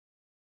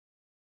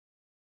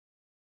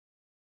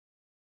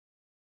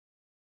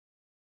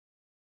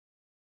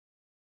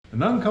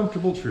An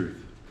uncomfortable truth.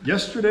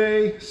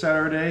 Yesterday,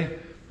 Saturday,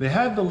 they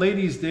had the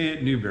Ladies' Day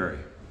at Newberry.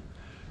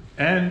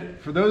 And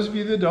for those of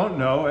you that don't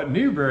know, at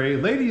Newberry,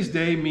 Ladies'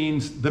 Day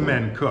means the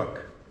men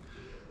cook.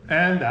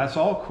 And that's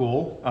all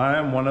cool. I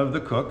am one of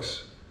the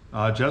cooks.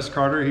 Jess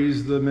Carter,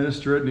 he's the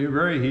minister at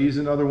Newberry. He's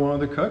another one of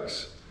the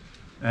cooks.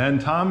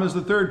 And Tom is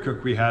the third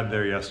cook we had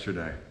there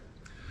yesterday.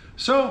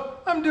 So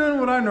I'm doing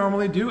what I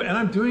normally do, and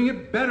I'm doing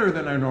it better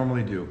than I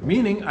normally do,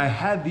 meaning I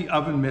had the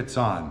oven mitts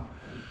on.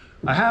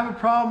 I have a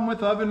problem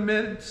with oven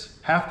mitts.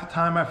 Half the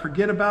time I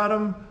forget about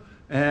them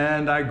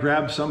and I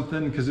grab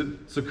something because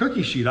it's a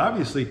cookie sheet.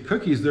 Obviously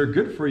cookies, they're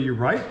good for you,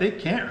 right? They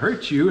can't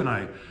hurt you. And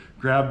I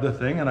grab the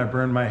thing and I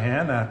burn my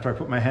hand. After I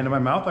put my hand in my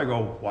mouth, I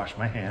go wash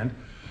my hand.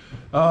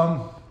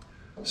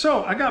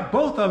 So I got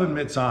both oven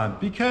mitts on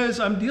because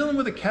I'm dealing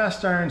with a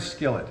cast iron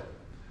skillet.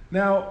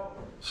 Now,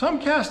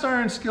 some cast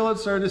iron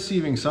skillets are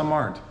deceiving, some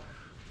aren't.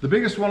 The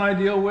biggest one I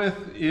deal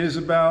with is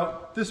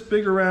about this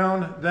big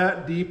around,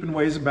 that deep, and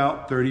weighs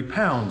about 30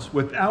 pounds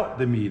without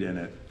the meat in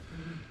it.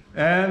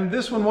 And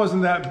this one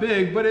wasn't that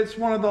big, but it's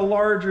one of the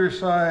larger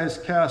size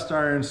cast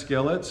iron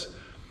skillets.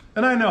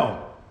 And I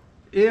know,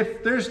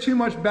 if there's too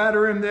much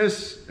batter in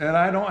this and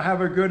I don't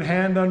have a good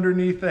hand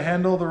underneath the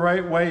handle the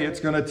right way, it's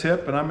gonna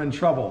tip and I'm in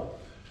trouble.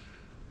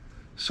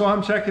 So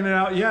I'm checking it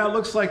out. Yeah, it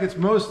looks like it's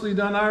mostly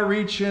done. I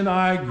reach in,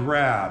 I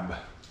grab.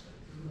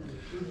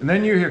 And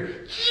then you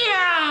hear,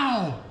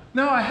 yow!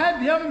 Now I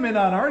had the oven mitt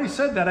on, I already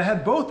said that. I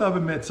had both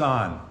oven mitts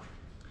on.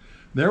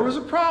 There was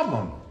a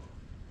problem.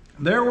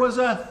 There was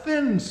a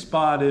thin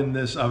spot in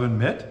this oven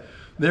mitt.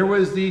 There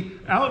was the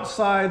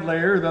outside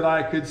layer that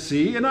I could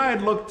see, and I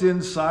had looked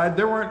inside.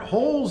 There weren't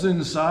holes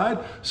inside,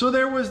 so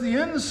there was the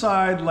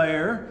inside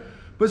layer.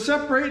 But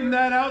separating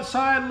that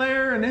outside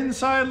layer and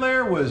inside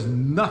layer was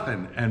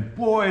nothing. And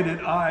boy,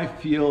 did I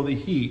feel the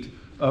heat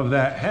of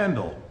that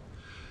handle.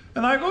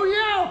 And I go,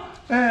 yeah.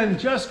 And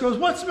Jess goes,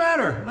 what's the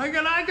matter? And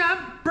I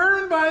got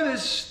burned by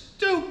this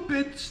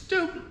stupid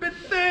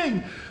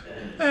thing.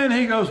 And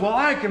he goes, well,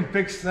 I can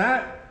fix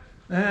that.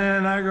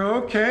 And I go,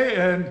 okay.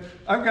 And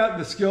I've got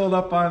the skillet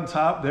up on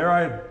top there.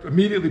 I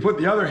immediately put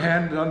the other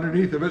hand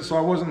underneath of it so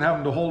I wasn't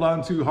having to hold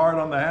on too hard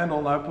on the handle,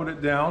 and I put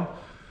it down.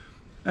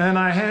 And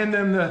I hand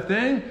him the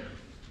thing,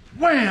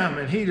 wham,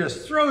 and he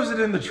just throws it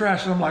in the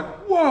trash. And I'm like,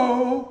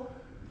 whoa,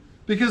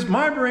 because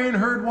my brain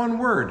heard one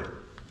word.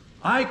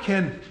 I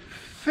can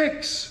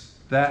fix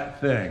that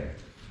thing.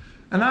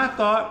 And I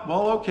thought,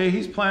 well, okay,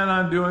 he's planning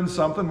on doing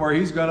something where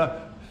he's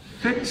gonna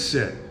fix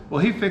it. Well,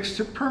 he fixed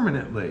it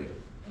permanently.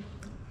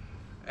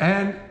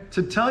 And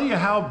to tell you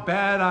how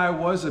bad I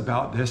was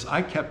about this,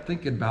 I kept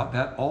thinking about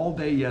that all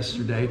day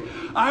yesterday.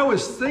 I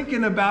was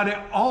thinking about it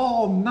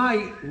all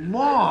night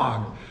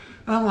long.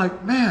 And I'm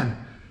like,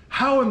 man,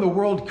 how in the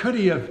world could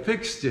he have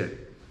fixed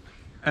it?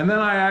 And then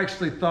I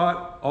actually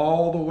thought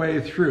all the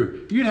way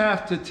through. You'd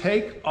have to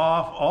take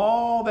off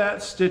all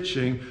that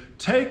stitching,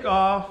 take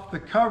off the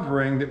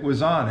covering that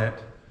was on it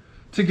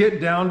to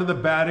get down to the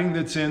batting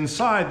that's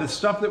inside, the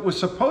stuff that was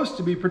supposed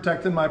to be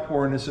protecting my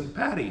poor innocent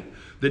Patty,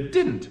 that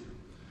didn't.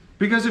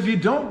 Because if you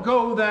don't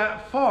go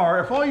that far,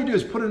 if all you do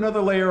is put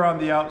another layer on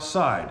the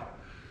outside,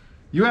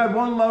 you add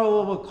one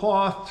level of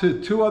cloth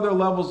to two other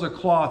levels of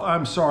cloth,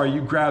 I'm sorry,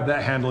 you grab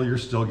that handle, you're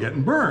still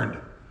getting burned.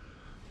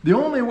 The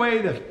only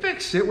way to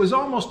fix it was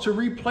almost to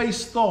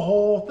replace the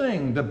whole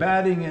thing, the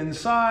batting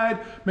inside,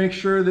 make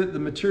sure that the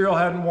material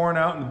hadn't worn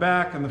out in the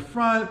back and the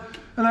front.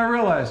 And I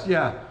realized,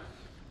 yeah,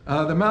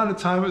 the amount of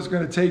time it was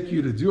going to take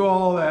you to do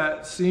all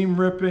that seam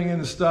ripping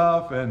and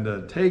stuff and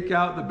to take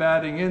out the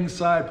batting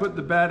inside, put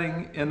the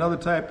batting another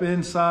type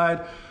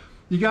inside.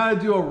 You got to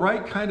do a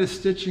right kind of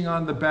stitching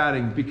on the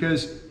batting,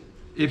 because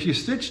if you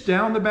stitch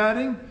down the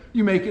batting,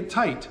 you make it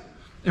tight,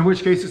 in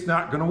which case it's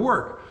not going to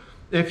work.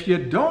 If you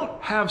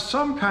don't have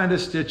some kind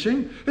of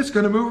stitching, it's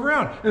going to move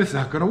around and it's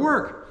not going to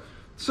work.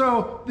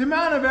 So the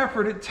amount of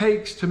effort it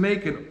takes to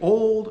make an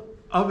old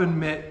oven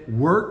mitt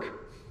work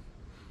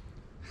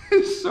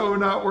is so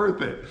not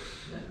worth it.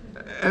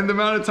 And the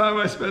amount of time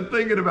I spent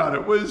thinking about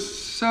it was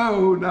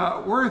so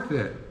not worth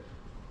it.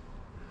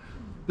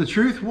 The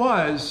truth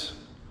was,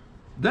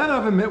 that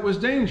oven mitt was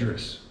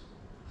dangerous,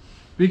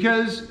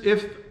 because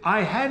if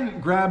I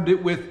hadn't grabbed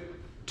it with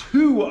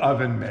two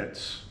oven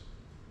mitts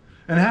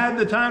and had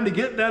the time to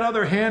get that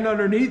other hand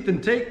underneath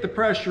and take the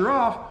pressure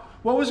off,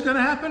 what was going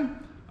to happen?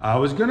 I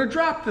was going to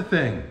drop the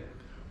thing.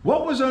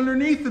 What was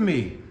underneath of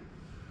me?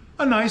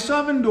 A nice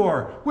oven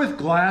door with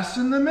glass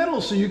in the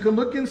middle so you can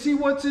look and see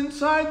what's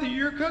inside that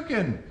you're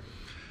cooking.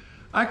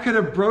 I could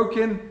have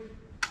broken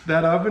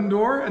that oven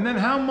door, and then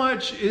how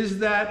much is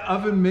that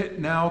oven mitt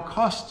now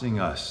costing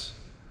us?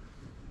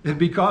 It'd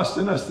be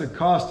costing us the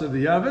cost of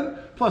the oven,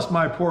 plus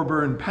my poor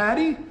burned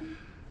Patty.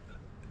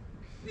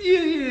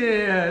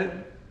 Yeah.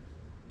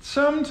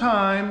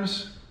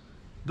 Sometimes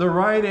the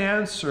right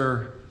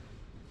answer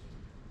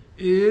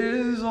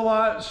is a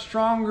lot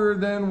stronger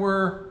than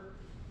we're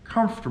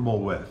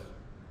comfortable with.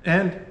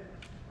 And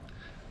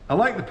I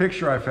like the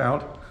picture I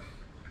found.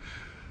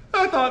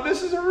 I thought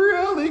this is a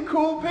really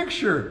cool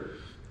picture.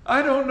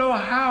 I don't know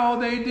how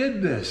they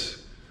did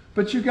this,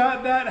 But you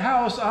got that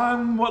house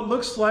on what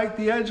looks like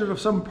the edge of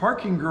some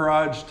parking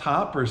garage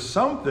top or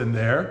something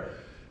there.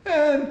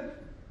 And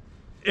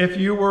if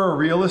you were a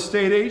real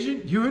estate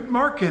agent, you would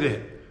market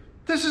it.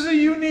 This is a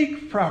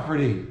unique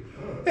property.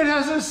 It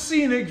has a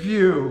scenic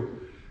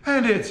view,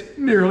 and it's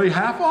nearly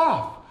half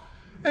off.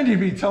 And you'd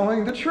be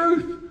telling the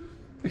truth,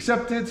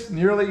 except it's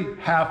nearly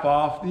half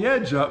off the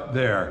edge up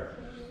there.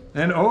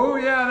 And oh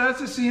yeah,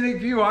 that's a scenic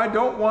view. I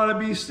don't want to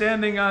be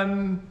standing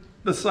on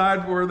the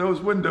side where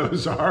those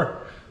windows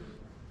are.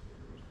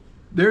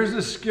 There's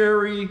a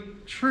scary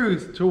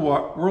truth to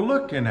what we're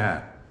looking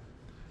at.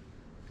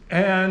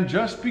 And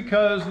just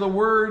because the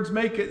words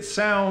make it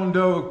sound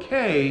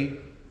okay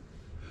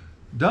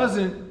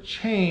doesn't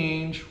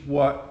change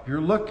what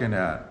you're looking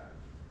at.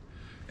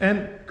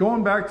 And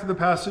going back to the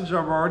passage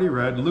I've already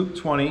read, Luke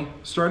 20,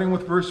 starting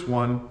with verse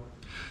 1.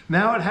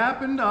 Now it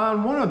happened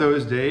on one of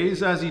those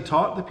days, as he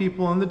taught the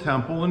people in the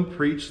temple and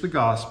preached the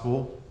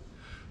gospel,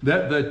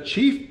 that the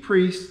chief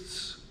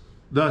priests,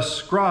 the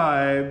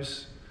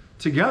scribes,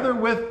 together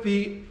with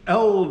the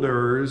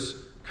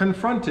elders,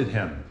 confronted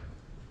him.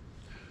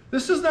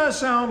 This does not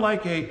sound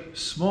like a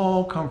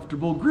small,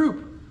 comfortable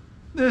group.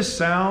 This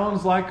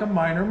sounds like a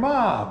minor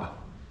mob.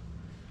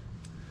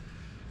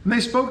 And they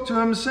spoke to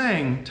him,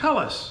 saying, "Tell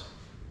us,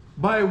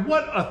 by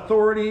what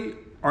authority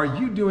are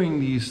you doing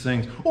these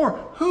things? Or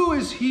who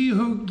is he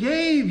who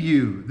gave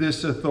you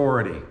this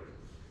authority?"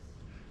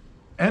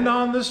 And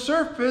on the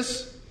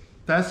surface,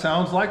 that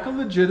sounds like a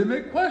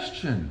legitimate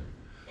question.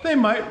 They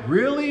might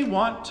really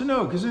want to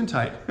know,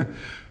 gesundheit,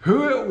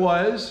 who it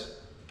was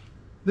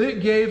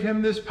that gave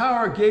him this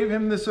power, gave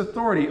him this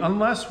authority,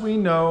 unless we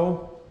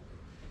know,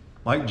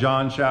 like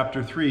John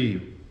chapter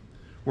 3,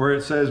 where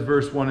it says,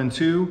 verse 1 and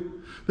 2,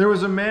 there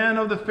was a man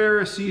of the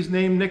Pharisees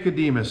named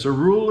Nicodemus, a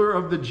ruler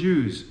of the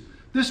Jews.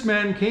 This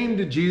man came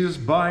to Jesus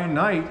by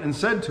night and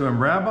said to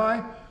him,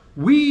 "Rabbi,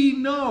 we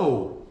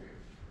know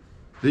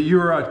that you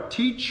are a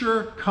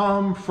teacher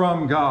come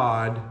from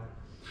God,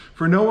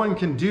 for no one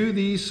can do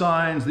these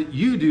signs that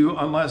you do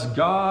unless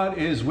God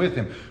is with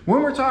him."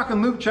 When we're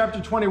talking Luke chapter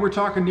 20, we're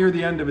talking near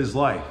the end of his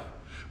life.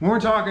 When we're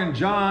talking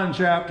John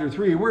chapter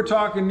 3, we're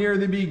talking near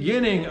the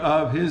beginning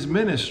of his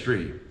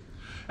ministry.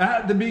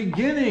 At the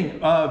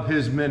beginning of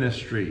his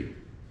ministry,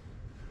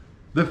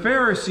 the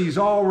Pharisees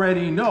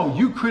already know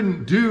you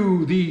couldn't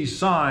do these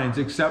signs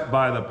except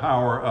by the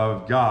power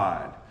of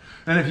God.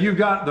 And if you've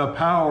got the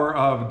power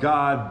of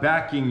God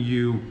backing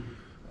you,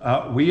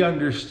 we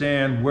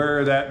understand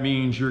where that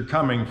means you're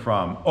coming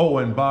from. Oh,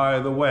 and by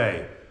the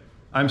way,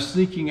 I'm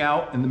sneaking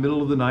out in the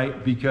middle of the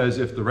night because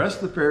if the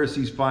rest of the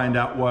Pharisees find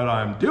out what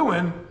I'm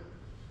doing,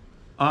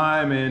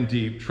 I'm in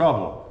deep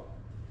trouble.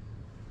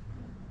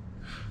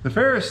 The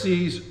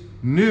Pharisees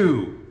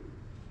knew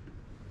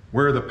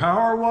where the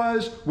power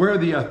was, where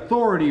the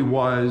authority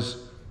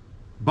was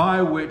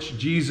by which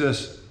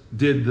Jesus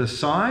did the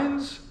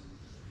signs,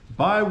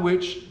 by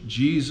which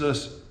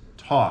Jesus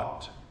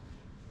taught.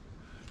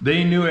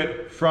 They knew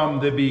it from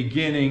the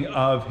beginning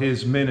of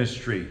his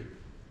ministry.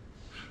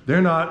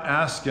 They're not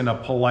asking a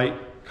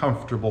polite,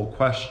 comfortable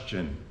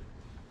question,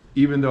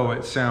 even though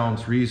it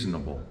sounds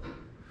reasonable.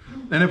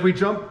 And if we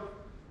jump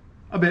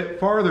a bit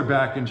farther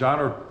back in John,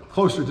 or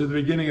closer to the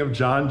beginning of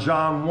John,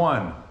 John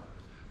 1,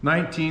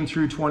 19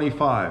 through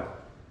 25.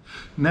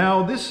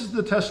 Now this is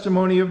the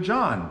testimony of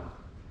John.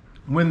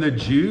 When the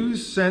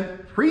Jews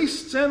sent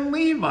priests and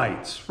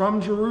Levites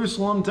from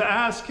Jerusalem to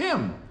ask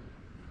him,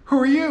 "Who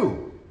are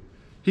you?"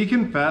 He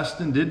confessed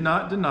and did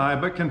not deny,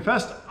 but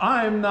confessed,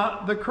 "I'm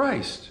not the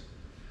Christ."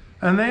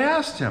 And they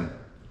asked him,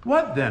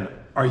 "What then?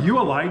 Are you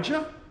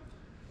Elijah?"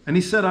 And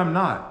he said, "I'm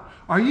not."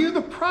 "Are you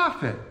the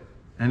prophet?"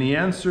 And he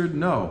answered,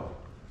 "No."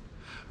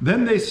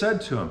 Then they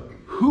said to him,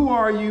 "Who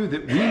are you,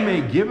 that we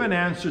may give an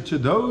answer to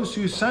those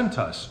who sent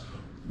us?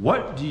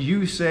 What do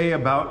you say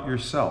about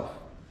yourself?"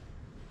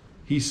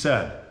 He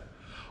said,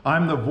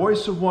 "I'm the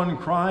voice of one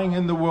crying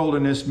in the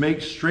wilderness,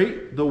 make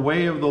straight the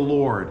way of the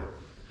Lord,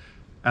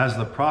 as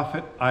the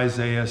prophet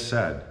Isaiah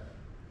said."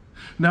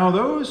 Now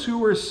those who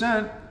were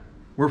sent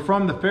were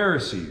from the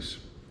Pharisees,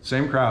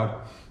 same crowd.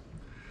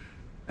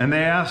 And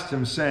they asked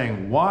him,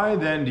 saying, "Why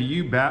then do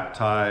you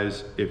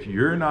baptize if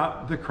you're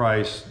not the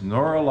Christ,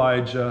 nor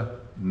Elijah,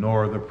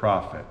 nor the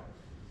prophet?"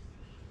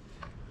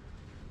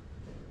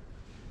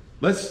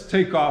 Let's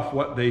take off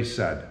what they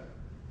said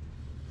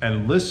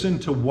and listen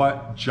to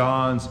what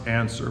John's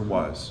answer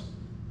was.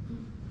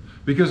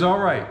 Because, all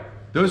right,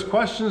 those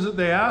questions that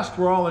they asked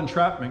were all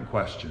entrapment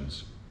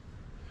questions.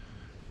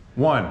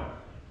 1,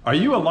 are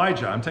you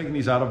Elijah? I'm taking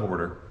these out of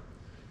order.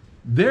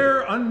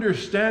 Their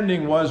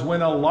understanding was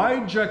when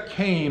Elijah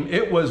came,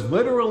 it was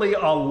literally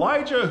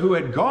Elijah who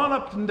had gone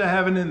up into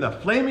heaven in the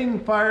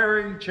flaming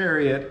fiery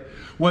chariot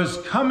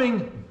was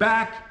coming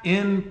back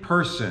in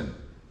person.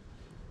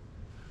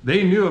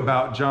 They knew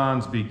about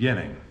John's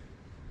beginning.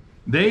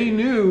 They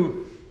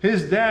knew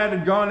his dad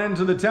had gone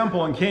into the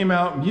temple and came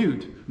out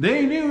mute.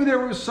 They knew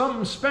there was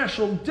something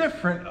special,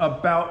 different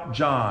about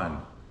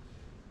John.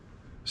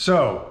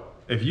 So,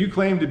 if you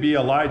claim to be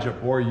Elijah,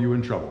 boy, are you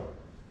in trouble.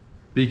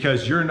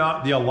 Because you're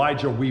not the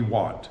Elijah we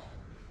want.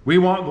 We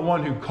want the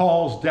one who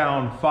calls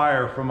down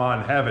fire from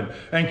on heaven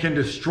and can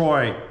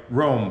destroy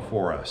Rome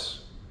for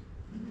us.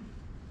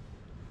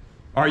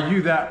 Are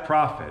you that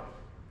prophet?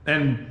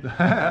 And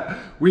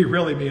we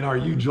really mean, are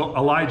you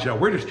Elijah?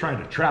 We're just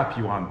trying to trap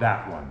you on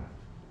that one.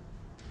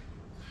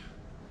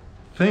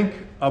 Think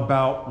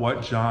about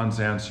what John's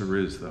answer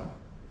is, though.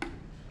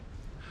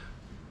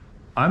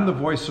 I'm the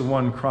voice of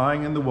one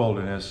crying in the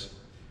wilderness,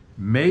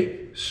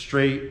 make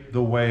straight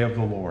the way of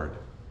the Lord.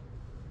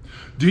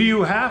 Do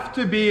you have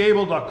to be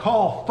able to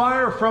call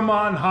fire from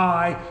on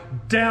high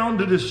down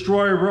to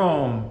destroy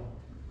Rome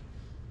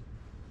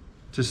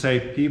to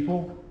say,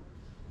 people,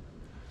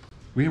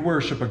 we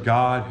worship a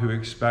God who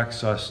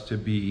expects us to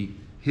be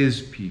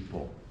his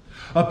people,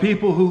 a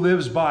people who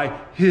lives by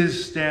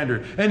his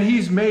standard. And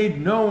he's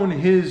made known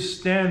his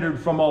standard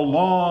from a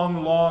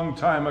long, long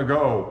time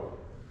ago.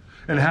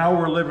 And how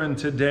we're living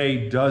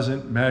today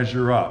doesn't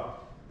measure up.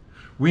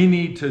 We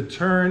need to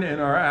turn in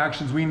our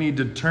actions. We need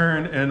to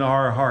turn in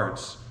our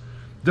hearts.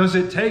 Does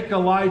it take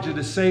Elijah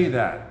to say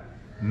that?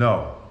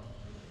 No.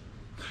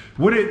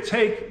 Would it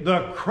take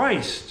the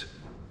Christ,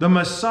 the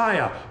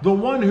Messiah, the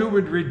one who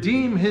would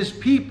redeem his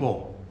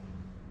people,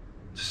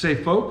 to say,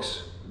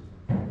 folks,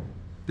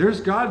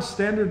 there's God's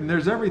standard and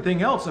there's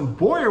everything else, and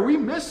boy, are we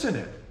missing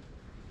it?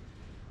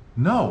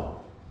 No.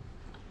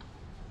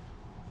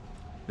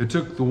 It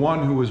took the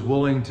one who was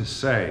willing to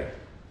say,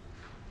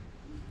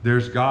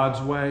 there's God's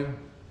way,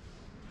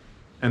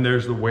 and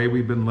there's the way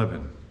we've been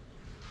living.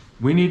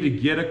 We need to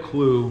get a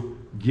clue,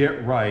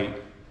 get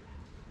right,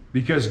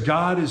 because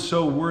God is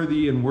so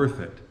worthy and worth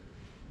it.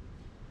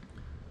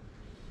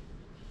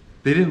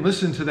 They didn't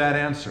listen to that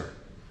answer,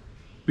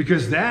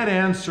 because that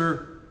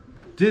answer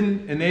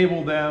didn't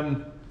enable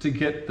them to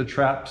get the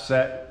trap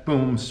set,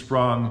 boom,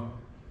 sprung,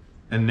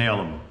 and nail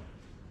them.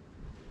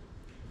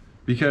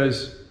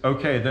 Because,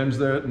 okay, there's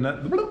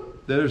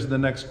the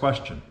next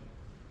question.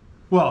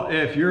 Well,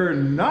 if you're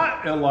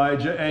not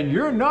Elijah and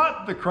you're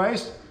not the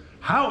Christ,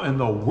 how in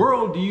the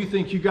world do you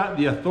think you got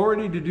the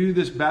authority to do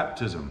this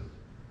baptism?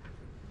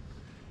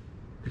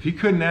 If he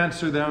couldn't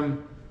answer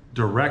them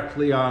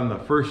directly on the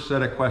first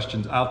set of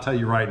questions, I'll tell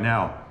you right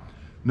now,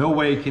 no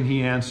way can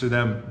he answer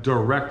them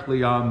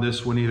directly on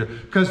this one either,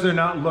 because they're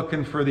not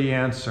looking for the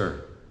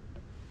answer.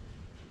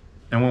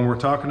 And when we're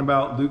talking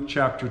about Luke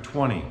chapter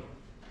 20,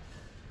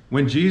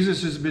 when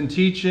Jesus has been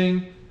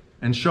teaching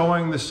and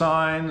showing the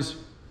signs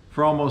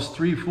for almost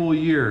 3 full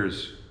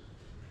years,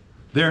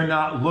 they're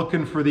not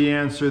looking for the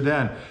answer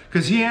then.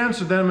 Because he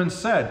answered them and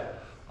said,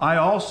 I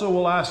also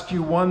will ask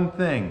you one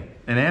thing,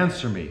 and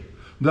answer me.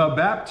 The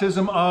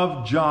baptism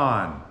of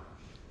John,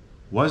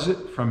 was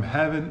it from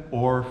heaven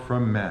or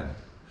from men?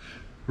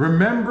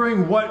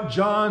 Remembering what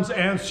John's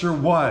answer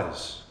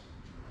was.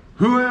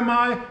 Who am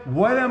I?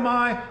 What am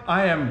I?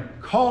 I am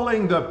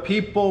calling the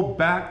people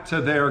back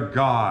to their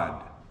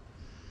God.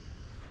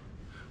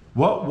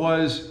 What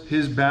was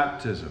his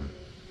baptism?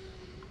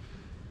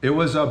 It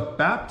was a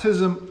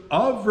baptism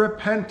of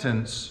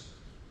repentance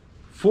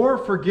for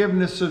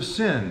forgiveness of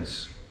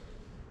sins.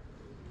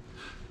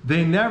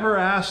 They never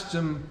asked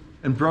him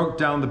and broke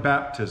down the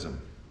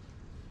baptism.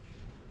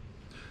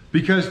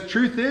 Because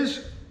truth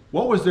is,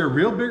 what was their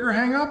real bigger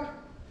hang up?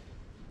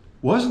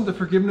 Wasn't the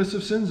forgiveness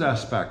of sins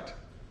aspect.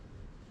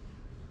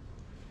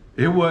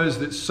 It was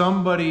that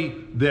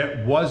somebody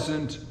that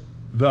wasn't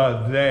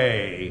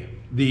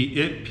the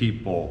it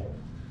people,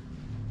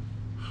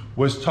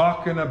 was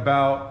talking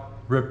about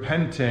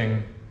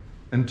repenting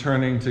and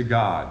turning to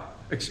God.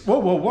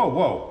 Whoa.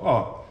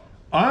 Oh,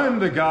 I'm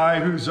the guy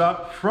who's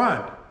up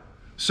front.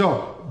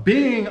 So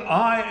being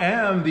I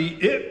am the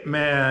it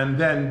man,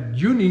 then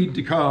you need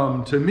to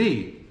come to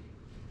me.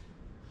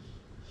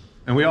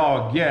 And we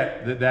all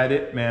get that that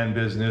it man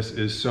business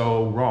is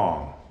so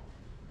wrong.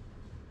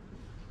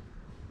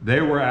 They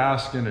were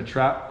asking a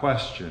trap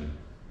question.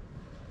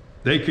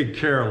 They could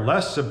care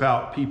less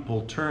about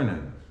people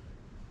turning.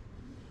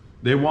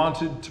 They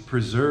wanted to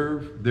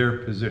preserve their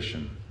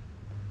position.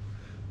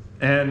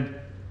 And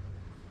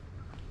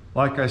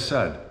like I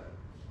said,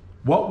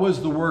 what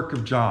was the work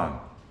of John?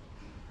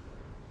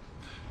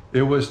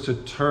 It was to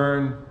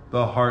turn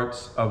the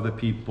hearts of the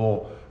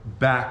people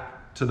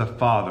back to the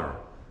Father.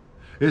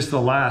 It's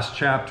the last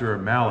chapter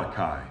of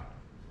Malachi.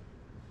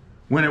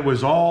 When it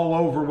was all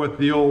over with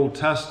the Old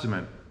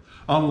Testament,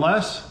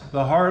 unless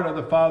the heart of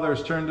the Father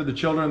is turned to the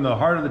children, the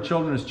heart of the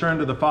children is turned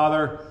to the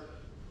Father,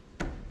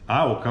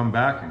 I will come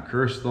back and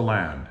curse the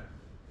land.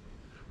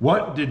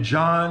 What did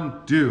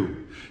John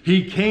do?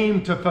 He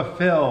came to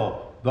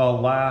fulfill the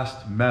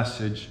last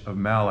message of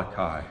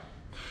Malachi,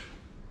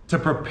 to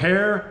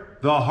prepare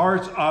the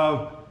hearts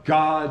of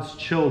God's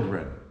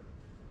children,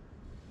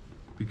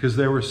 because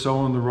they were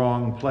so in the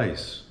wrong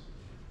place.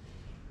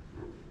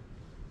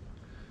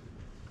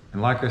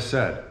 And like I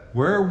said,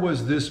 where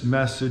was this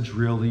message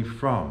really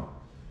from?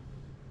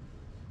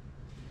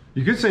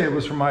 You could say it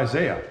was from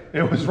Isaiah.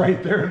 It was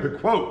right there in the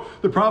quote.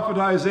 The prophet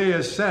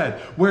Isaiah said,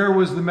 where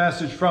was the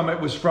message from? It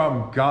was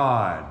from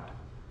God.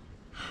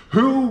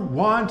 Who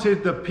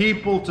wanted the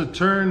people to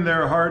turn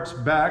their hearts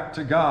back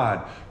to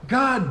God?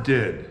 God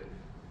did.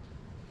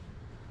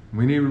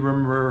 We need to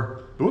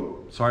remember,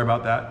 sorry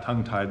about that,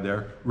 tongue-tied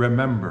there.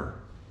 Remember,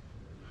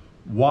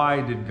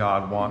 why did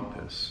God want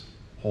this?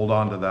 Hold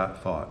on to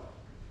that thought.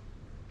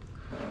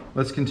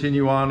 Let's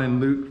continue on in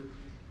Luke,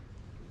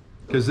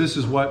 because this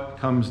is what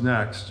comes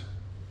next.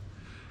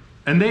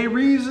 And they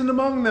reasoned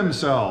among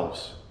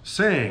themselves,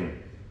 saying,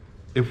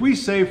 if we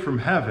say from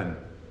heaven,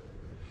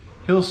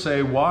 he'll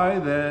say, why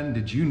then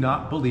did you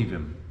not believe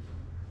him?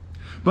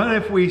 But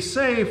if we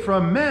say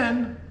from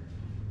men,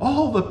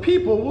 all the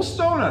people will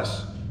stone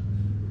us,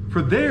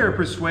 for they are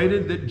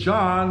persuaded that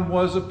John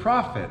was a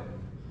prophet.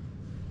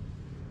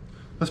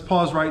 Let's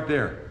pause right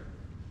there.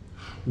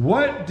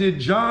 What did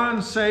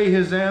John say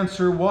his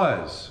answer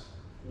was?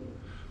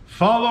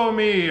 Follow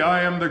me,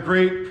 I am the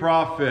great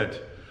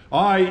prophet.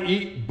 I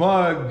eat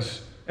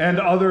bugs and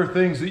other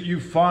things that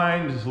you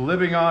find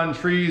living on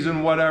trees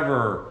and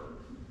whatever.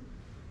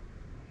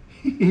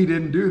 He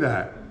didn't do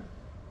that.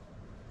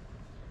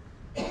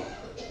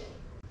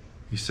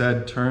 He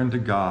said, turn to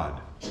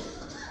God.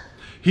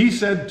 He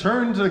said,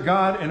 turn to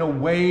God in a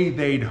way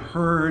they'd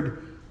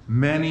heard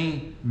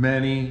many,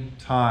 many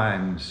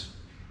times.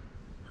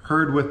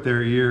 Heard with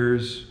their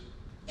ears,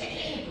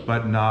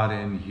 but not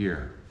in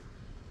here.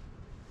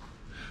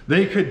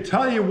 They could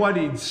tell you what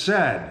he'd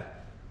said.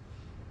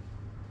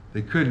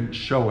 They couldn't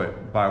show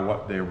it by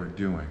what they were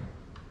doing.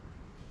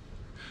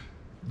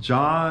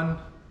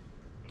 John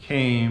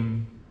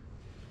came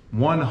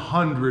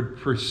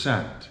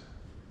 100%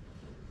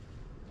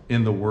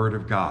 in the Word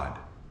of God.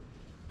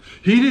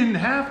 He didn't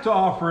have to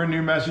offer a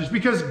new message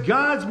because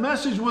God's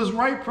message was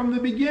right from the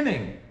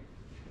beginning.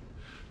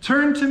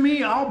 Turn to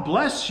me, I'll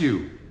bless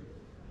you.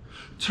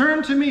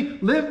 Turn to me,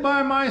 live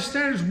by my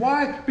standards.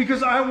 Why?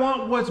 Because I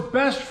want what's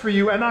best for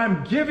you, and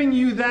I'm giving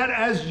you that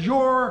as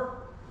your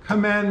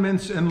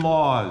commandments and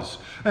laws.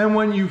 And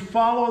when you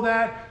follow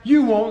that,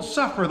 you won't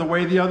suffer the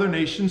way the other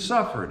nations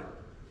suffered.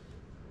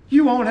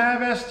 You won't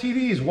have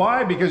STDs.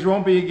 Why? Because you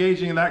won't be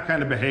engaging in that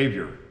kind of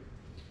behavior.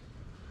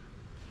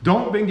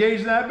 Don't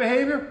engage in that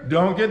behavior,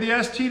 don't get the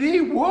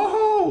STD.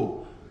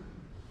 Whoa!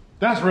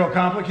 That's real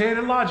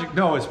complicated logic.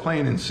 No, it's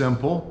plain and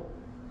simple.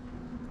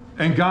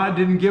 And God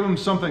didn't give him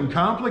something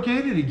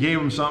complicated, he gave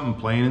him something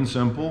plain and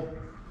simple.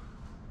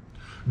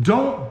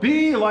 Don't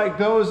be like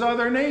those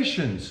other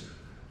nations.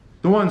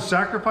 The ones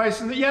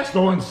sacrificing, the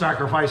ones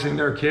sacrificing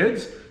their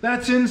kids.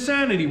 That's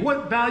insanity.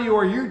 What value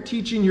are you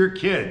teaching your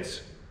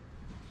kids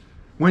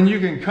when you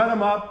can cut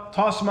them up,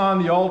 toss them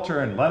on the altar,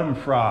 and let them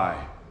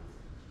fry?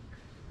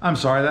 I'm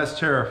sorry, that's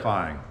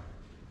terrifying.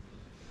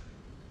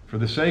 For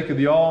the sake of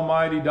the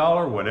almighty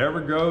dollar,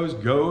 whatever goes,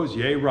 goes,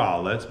 yay rah,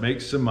 let's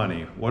make some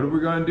money. What are we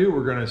going to do?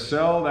 We're going to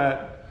sell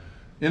that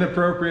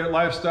inappropriate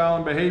lifestyle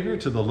and behavior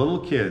to the little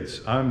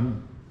kids.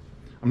 I'm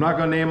not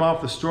going to name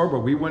off the store, but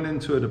we went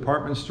into a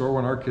department store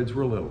when our kids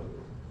were little.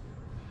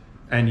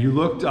 And you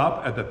looked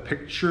up at the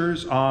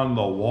pictures on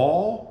the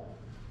wall,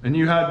 and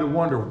you had to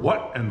wonder,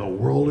 what in the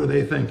world are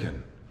they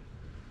thinking?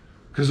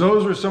 Because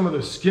those were some of the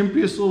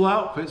skimpiest little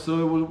outfits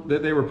that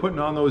they were putting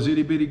on those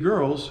itty bitty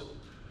girls.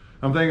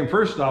 I'm thinking,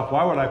 first off,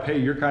 why would I pay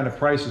your kind of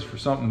prices for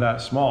something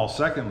that small?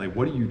 Secondly,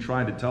 what are you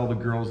trying to tell the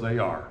girls they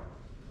are?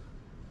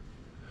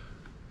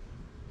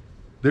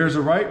 There's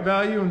a right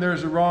value and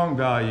there's a wrong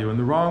value, and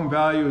the wrong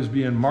value is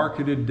being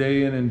marketed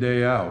day in and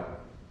day out.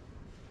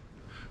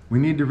 We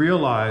need to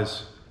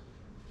realize,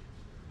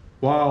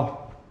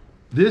 while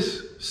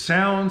this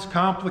sounds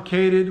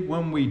complicated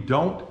when we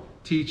don't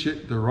teach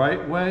it the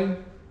right way,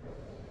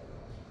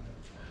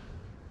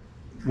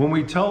 when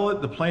we tell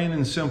it the plain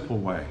and simple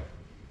way,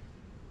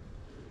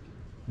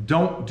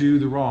 don't do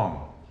the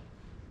wrong.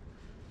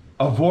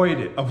 Avoid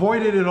it.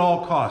 Avoid it at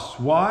all costs.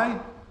 Why?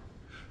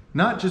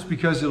 Not just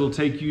because it'll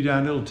take you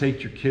down, it'll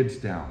take your kids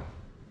down.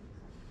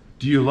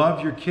 Do you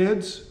love your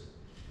kids?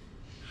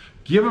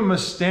 Give them a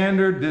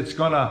standard that's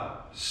going to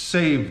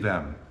save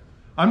them.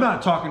 I'm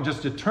not talking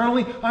just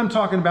eternally. I'm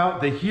talking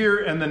about the here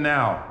and the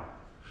now.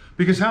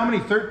 Because how many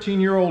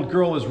 13-year-old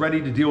girl is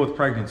ready to deal with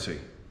pregnancy?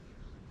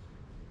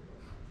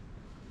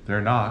 They're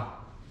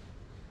not.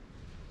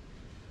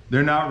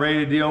 They're not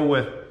ready to deal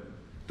with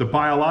the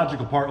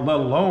biological part, let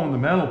alone the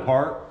mental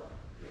part.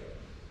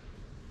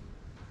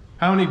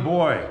 How many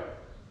boy,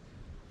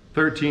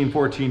 13,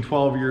 14,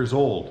 12 years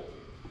old,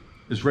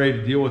 is ready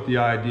to deal with the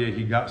idea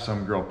he got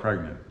some girl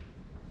pregnant?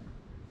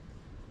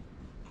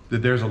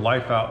 That there's a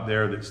life out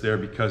there that's there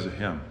because of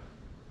him.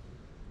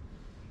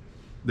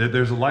 That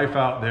there's a life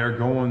out there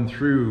going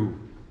through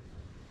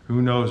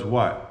who knows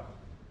what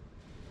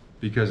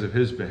because of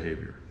his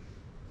behavior.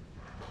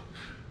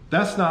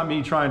 That's not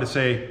me trying to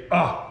say,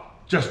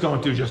 just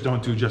don't do, just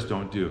don't do, just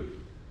don't do.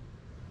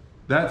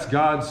 That's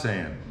God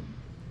saying,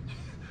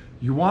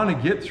 you want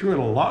to get through it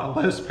a lot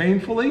less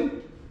painfully?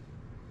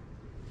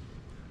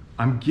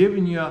 I'm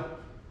giving you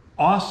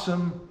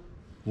awesome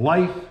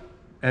life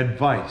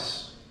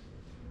advice.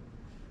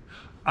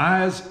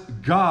 As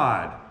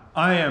God,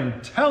 I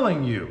am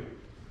telling you,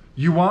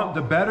 you want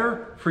the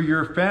better for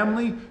your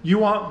family? You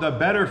want the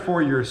better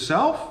for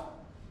yourself?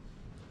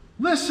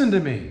 Listen to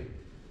me.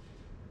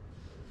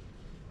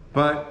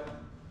 But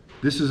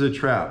this is a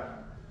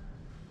trap.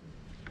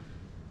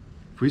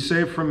 If we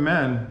say from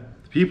men,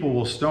 people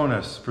will stone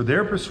us, for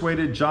they're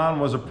persuaded John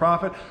was a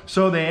prophet.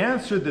 So they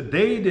answered that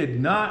they did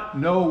not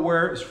know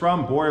where it's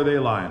from. Boy, are they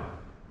lying.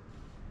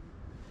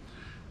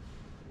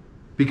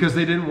 Because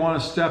they didn't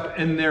want to step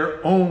in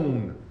their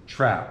own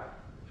trap.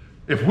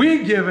 If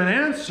we give an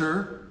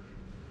answer,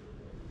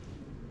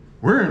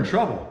 we're in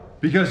trouble.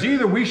 Because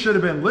either we should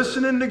have been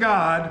listening to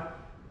God,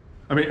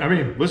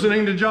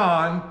 listening to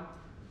John,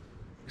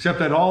 except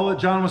that all that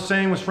John was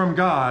saying was from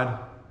God,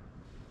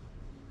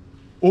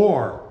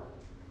 or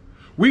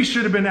we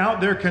should have been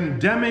out there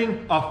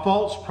condemning a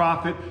false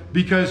prophet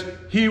because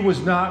he was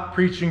not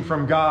preaching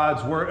from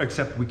God's word,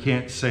 except we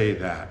can't say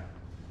that.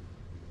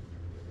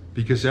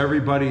 Because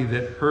everybody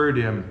that heard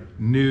him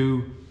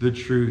knew the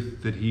truth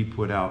that he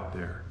put out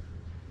there.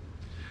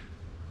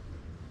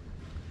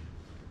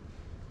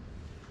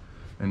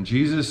 And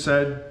Jesus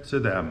said to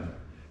them,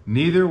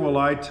 "Neither will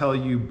I tell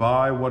you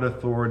by what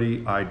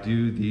authority I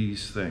do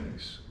these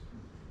things."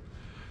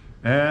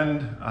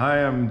 And I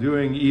am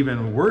doing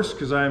even worse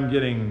because I am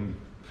getting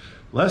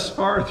less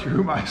far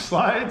through my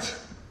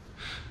slides.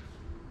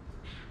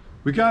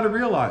 We got to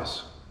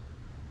realize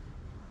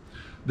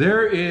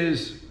there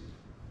is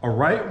a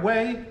right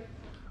way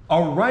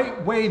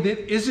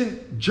that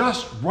isn't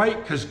just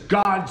right because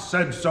God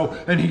said so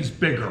and he's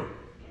bigger.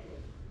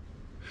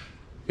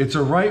 It's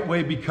a right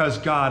way because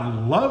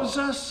God loves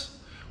us,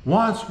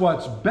 wants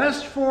what's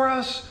best for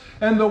us,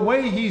 and the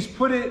way he's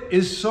put it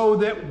is so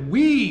that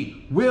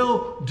we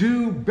will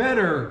do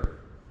better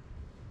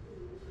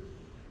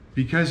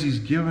because he's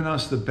given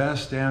us the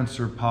best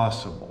answer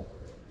possible.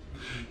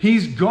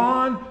 He's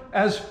gone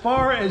as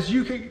far as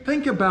you can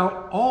think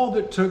about all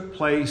that took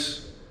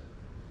place.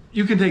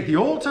 You can take the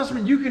Old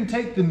Testament, you can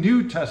take the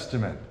New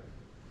Testament.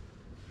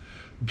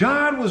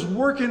 God was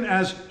working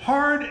as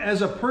hard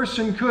as a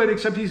person could,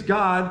 except he's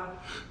God,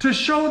 to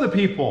show the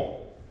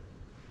people.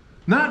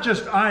 Not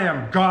just, I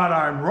am God,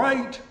 I'm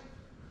right.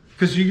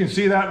 Because you can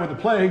see that with the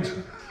plagues.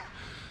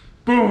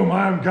 Boom,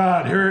 I'm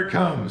God, here it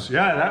comes.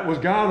 Yeah, that was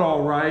God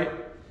all right.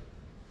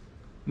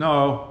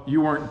 No,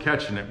 you weren't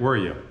catching it, were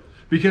you?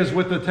 Because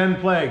with the 10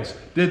 plagues,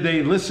 did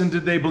they listen?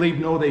 Did they believe?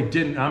 No, they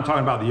didn't. I'm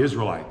talking about the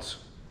Israelites.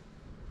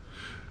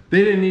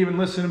 They didn't even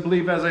listen and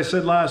believe, as I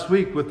said last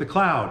week, with the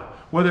cloud.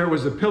 Whether it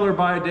was the pillar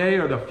by day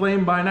or the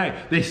flame by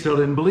night, they still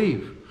didn't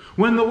believe.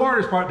 When the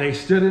waters part, they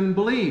still didn't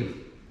believe.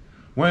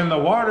 When the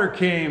water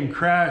came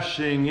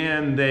crashing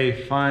in, they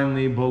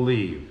finally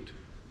believed.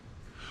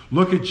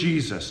 Look at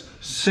Jesus.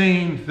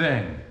 Same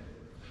thing.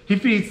 He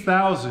feeds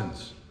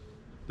thousands.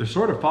 They're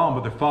sort of falling,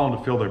 but they're falling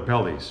to fill their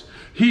bellies.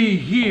 He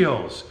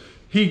heals.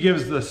 He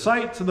gives the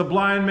sight to the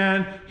blind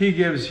man. He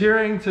gives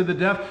hearing to the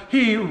deaf.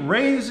 He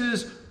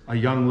raises a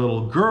young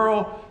little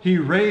girl. He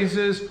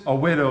raises a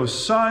widow's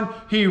son.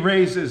 He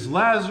raises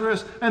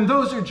Lazarus. And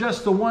those are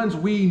just the ones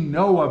we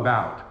know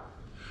about.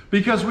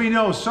 Because we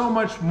know so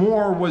much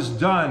more was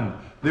done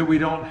that we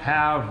don't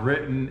have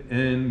written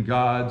in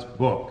God's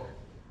book.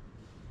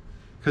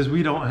 Because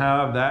we don't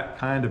have that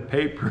kind of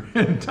paper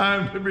in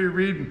time to be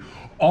reading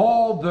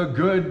all the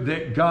good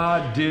that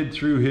God did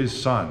through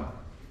his son.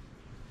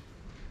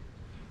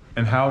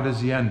 And how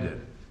does he end it?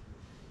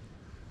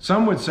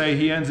 Some would say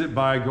he ends it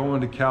by going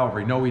to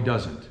Calvary. No, he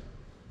doesn't.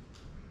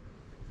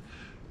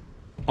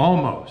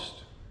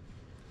 Almost.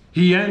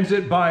 He ends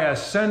it by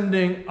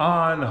ascending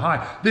on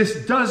high.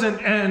 This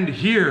doesn't end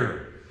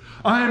here.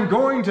 I am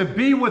going to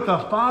be with the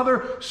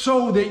Father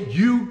so that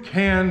you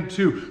can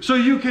too. So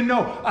you can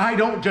know I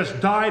don't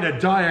just die to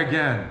die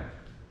again.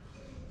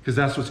 Because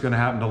that's what's going to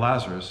happen to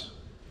Lazarus.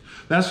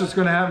 That's what's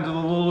going to happen to the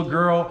little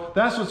girl.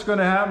 That's what's going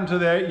to happen to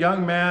that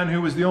young man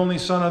who was the only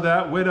son of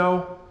that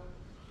widow.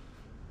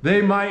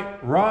 They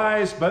might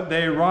rise, but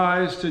they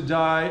rise to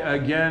die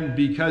again,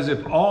 because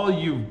if all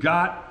you've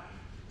got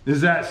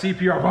is that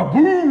CPR,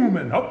 boom,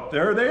 and oh,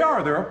 there they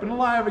are. They're up and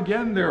alive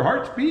again. Their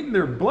heart's beating,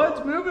 their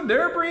blood's moving,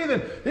 they're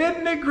breathing.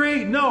 Isn't it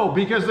great? No,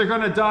 because they're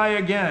going to die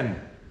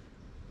again.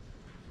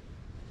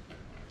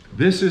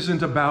 This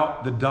isn't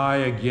about the die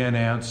again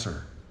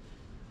answer.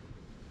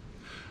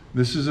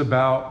 This is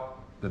about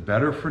the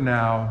better for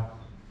now,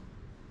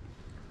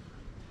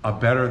 a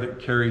better that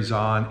carries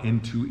on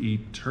into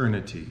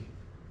eternity.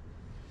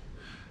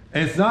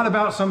 And it's not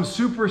about some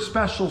super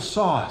special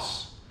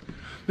sauce.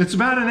 It's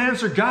about an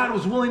answer God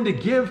was willing to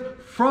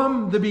give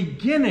from the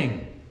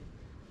beginning.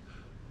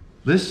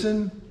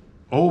 Listen,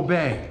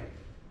 obey.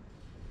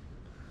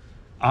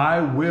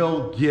 I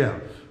will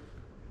give.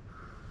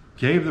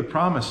 Gave the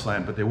promised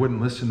land, but they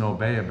wouldn't listen and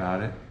obey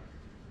about it.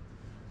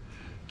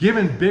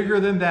 Given bigger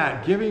than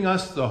that, giving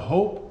us the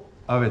hope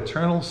of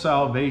eternal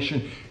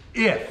salvation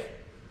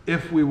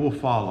if we will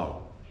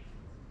follow.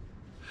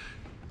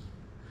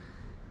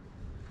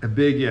 A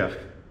big if.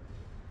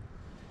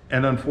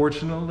 And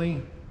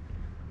unfortunately,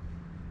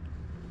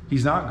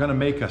 he's not going to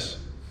make us.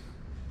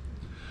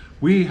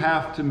 We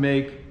have to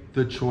make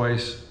the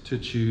choice to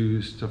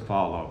choose to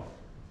follow.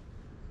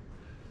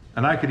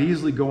 And I could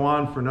easily go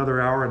on for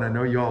another hour, and I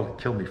know you all would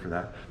kill me for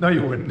that. No,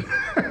 you wouldn't.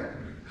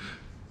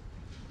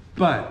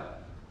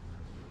 But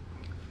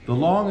the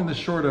long and the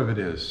short of it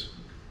is,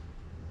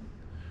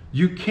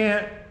 You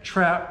can't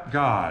trap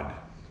God.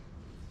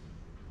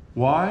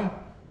 Why?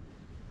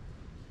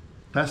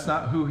 That's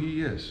not who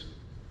he is.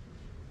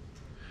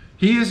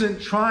 He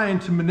isn't trying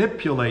to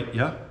manipulate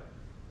you.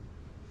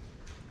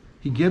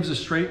 He gives a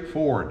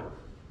straightforward,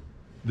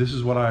 this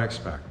is what I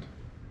expect.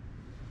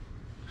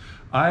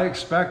 I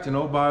expect, and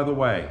oh, by the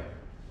way,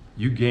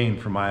 you gain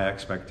from my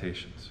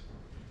expectations.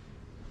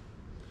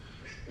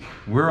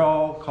 We're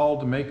all called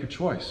to make a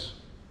choice.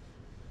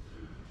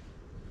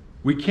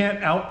 We can't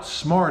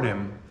outsmart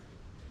him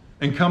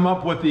and come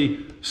up with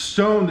the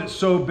stone that's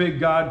so big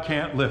God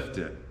can't lift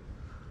it.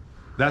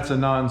 That's a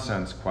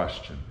nonsense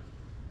question.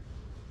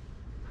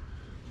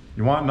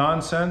 You want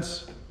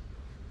nonsense?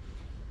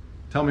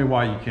 Tell me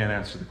why you can't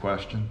answer the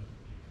question.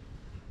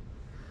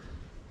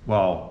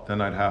 Well,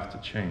 then I'd have to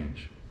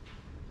change.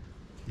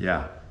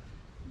 Yeah.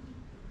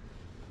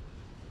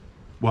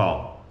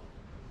 Well,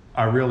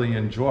 I really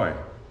enjoy.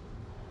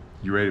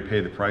 You ready to pay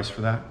the price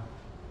for that?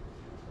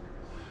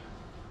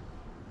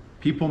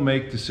 People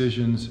make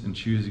decisions and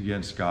choose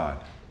against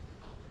God.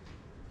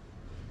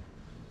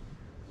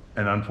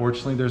 And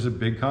unfortunately, there's a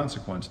big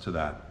consequence to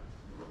that.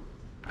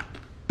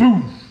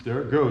 Boom!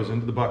 There it goes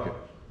into the bucket.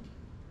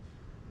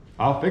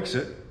 I'll fix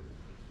it.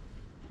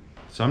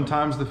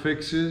 Sometimes the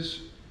fix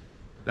is,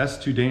 that's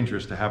too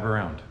dangerous to have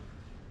around.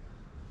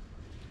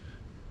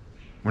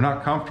 We're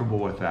not comfortable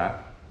with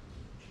that.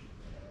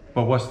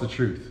 But what's the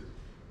truth?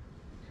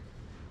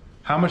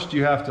 How much do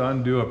you have to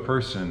undo a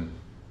person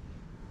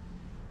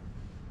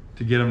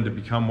to get them to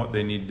become what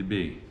they need to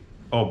be?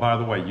 Oh, by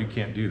the way, you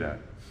can't do that.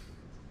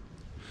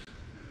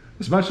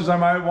 As much as I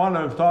might want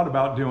to have thought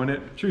about doing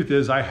it, the truth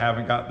is I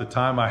haven't got the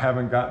time, I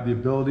haven't got the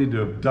ability to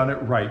have done it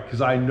right,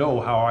 because I know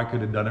how I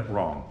could have done it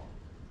wrong.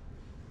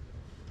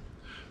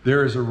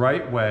 There is a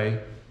right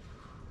way.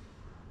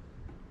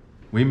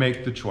 We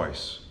make the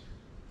choice.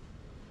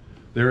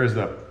 There is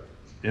the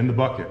in the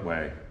bucket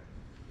way.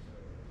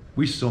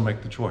 We still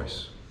make the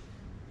choice.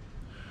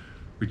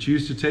 We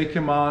choose to take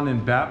him on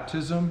in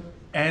baptism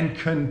and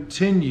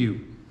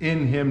continue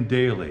in him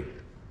daily,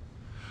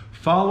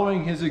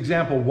 following his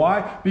example.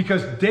 Why?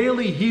 Because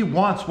daily he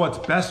wants what's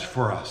best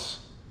for us.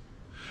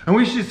 And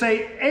we should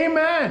say,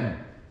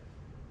 amen.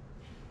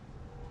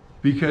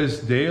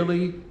 Because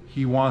daily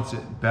he wants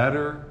it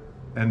better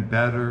and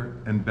better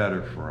and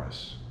better for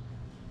us.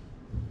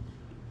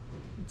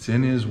 It's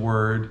in his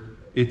word.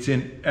 It's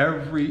in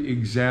every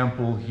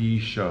example he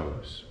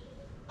shows.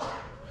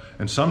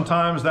 And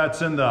sometimes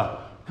that's in the,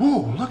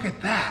 whoa, look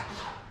at that.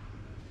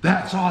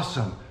 That's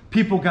awesome.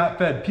 People got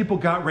fed, people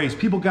got raised,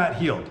 people got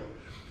healed.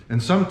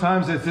 And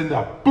sometimes it's in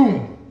the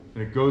boom,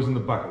 and it goes in the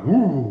bucket.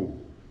 Woo,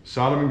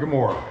 Sodom and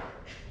Gomorrah.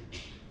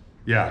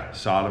 Yeah,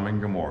 Sodom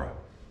and Gomorrah.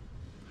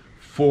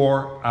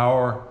 For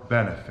our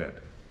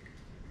benefit.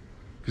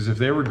 Because if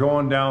they were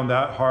going down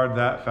that hard,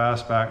 that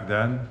fast back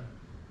then,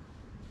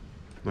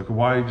 look at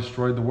why he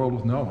destroyed the world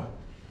with Noah.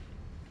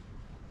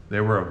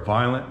 They were a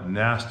violent,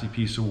 nasty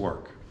piece of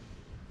work.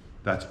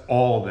 That's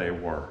all they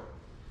were.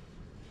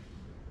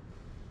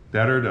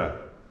 Better to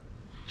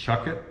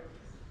chuck it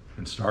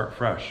and start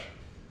fresh.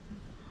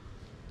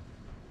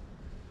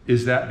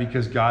 Is that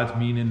because God's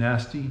mean and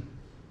nasty?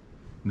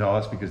 No,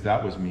 that's because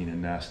that was mean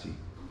and nasty.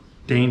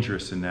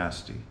 Dangerous and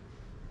nasty.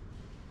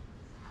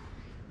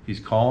 He's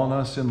calling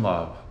us in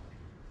love.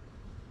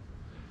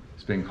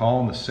 He's been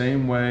calling the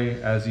same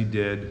way as he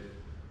did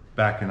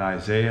back in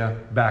Isaiah,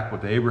 back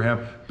with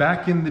Abraham,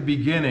 back in the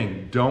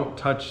beginning. Don't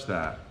touch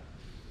that.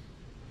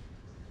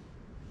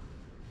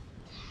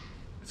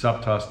 It's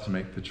up to us to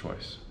make the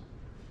choice.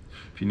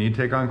 If you need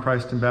to take on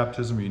Christ in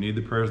baptism, or you need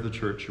the prayers of the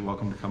church, you're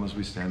welcome to come as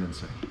we stand and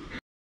sing.